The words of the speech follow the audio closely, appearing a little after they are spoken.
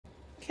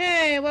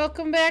Hi,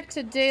 welcome back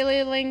to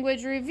Daily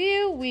Language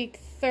Review, week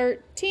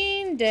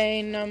 13,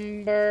 day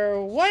number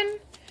 1.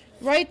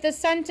 Write the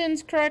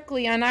sentence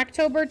correctly. On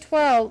October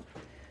 12th,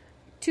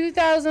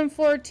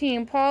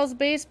 2014, Paul's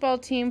baseball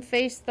team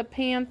faced the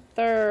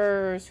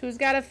Panthers. Who's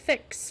got a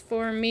fix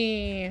for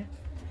me?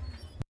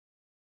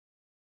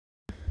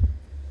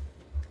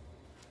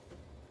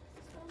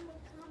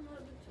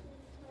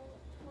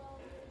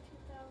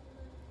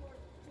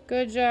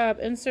 Good job.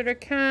 Insert a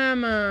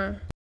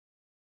comma.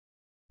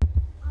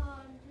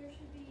 There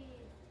should be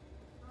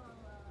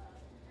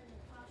an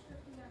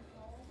apostrophe on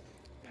Paul.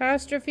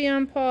 Apostrophe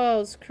on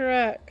Paul's,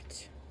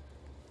 correct.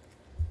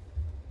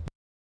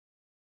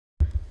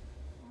 There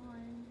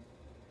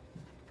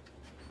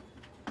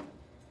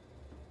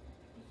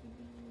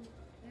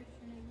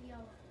shouldn't be an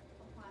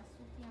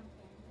apostrophe on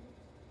Panthers.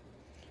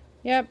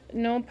 Yep,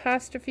 no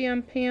apostrophe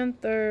on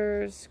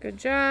Panthers. Good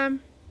job.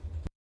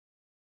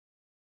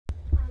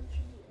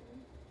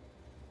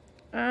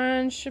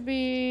 On should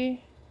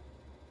be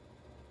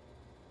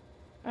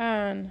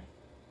on.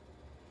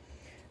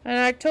 On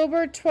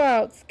October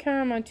 12th,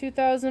 comma,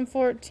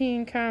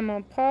 2014,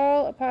 comma,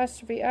 Paul,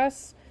 apostrophe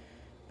S,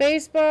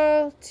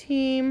 baseball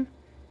team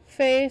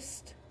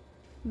faced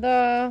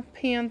the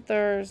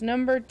Panthers.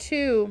 Number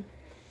 2.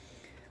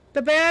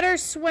 The batter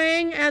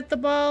swung at the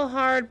ball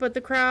hard, but the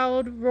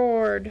crowd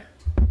roared.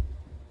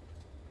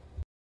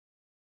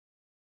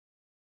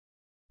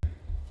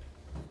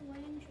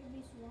 Swing should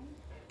be swung.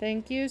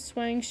 Thank you.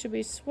 Swing should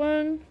be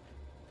swung.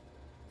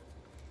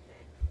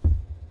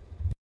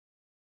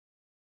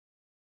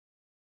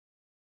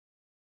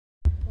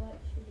 What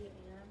should be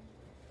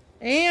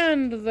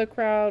And the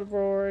crowd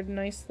roared.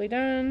 Nicely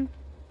done.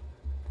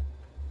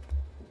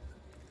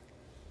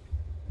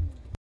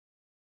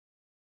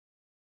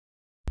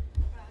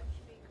 Crowd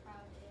should be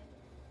crowded.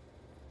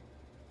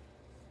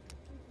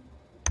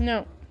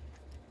 No.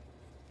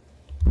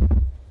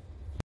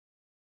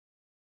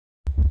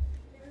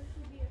 There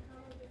should be a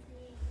comma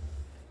between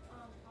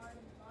hard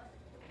and butt.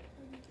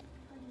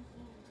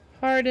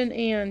 Hard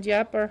and.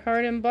 Yep, or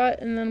hard and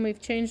butt, and then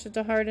we've changed it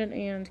to hard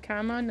and,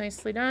 comma.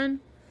 Nicely done.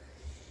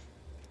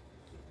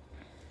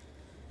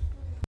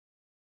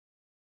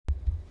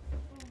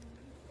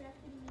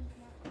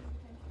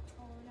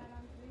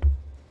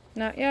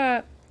 Not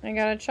yet. I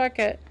gotta check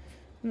it.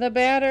 The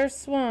batter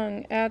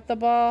swung at the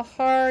ball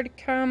hard,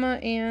 comma,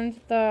 and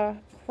the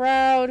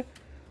crowd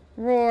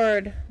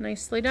roared.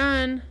 Nicely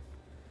done.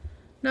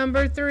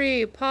 Number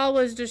 3. Paul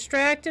was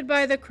distracted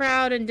by the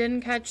crowd and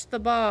didn't catch the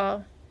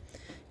ball.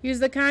 Use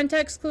the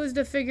context clues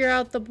to figure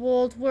out the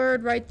bold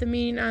word. Write the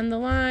meaning on the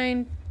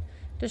line.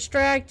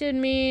 Distracted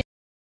means,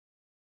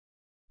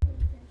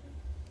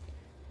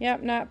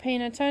 yep, not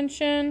paying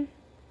attention.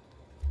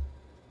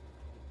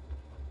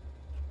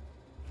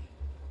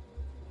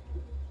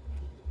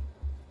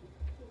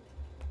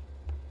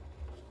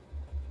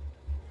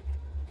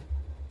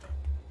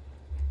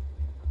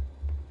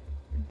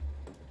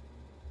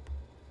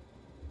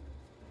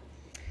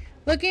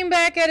 Looking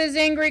back at his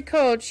angry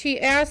coach,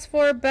 he asked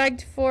for,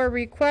 begged for,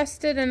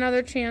 requested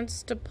another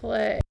chance to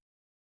play.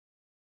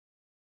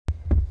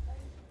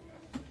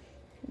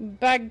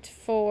 Begged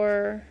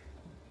for.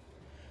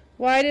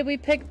 Why did we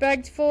pick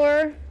begged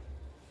for?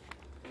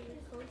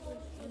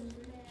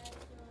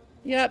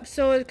 Yep,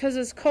 so because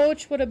his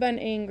coach would have been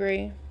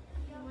angry.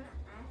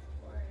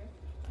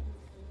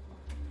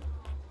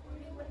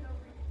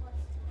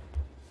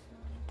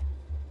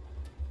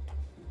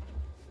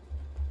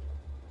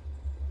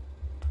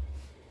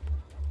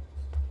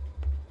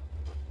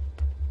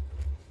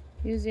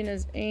 Using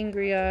his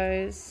angry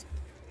eyes.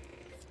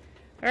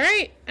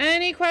 Alright,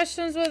 any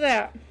questions with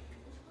that?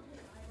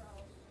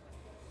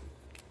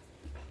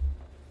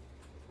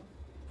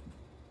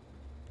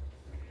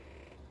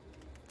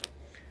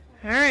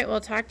 Alright,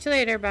 we'll talk to you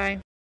later. Bye.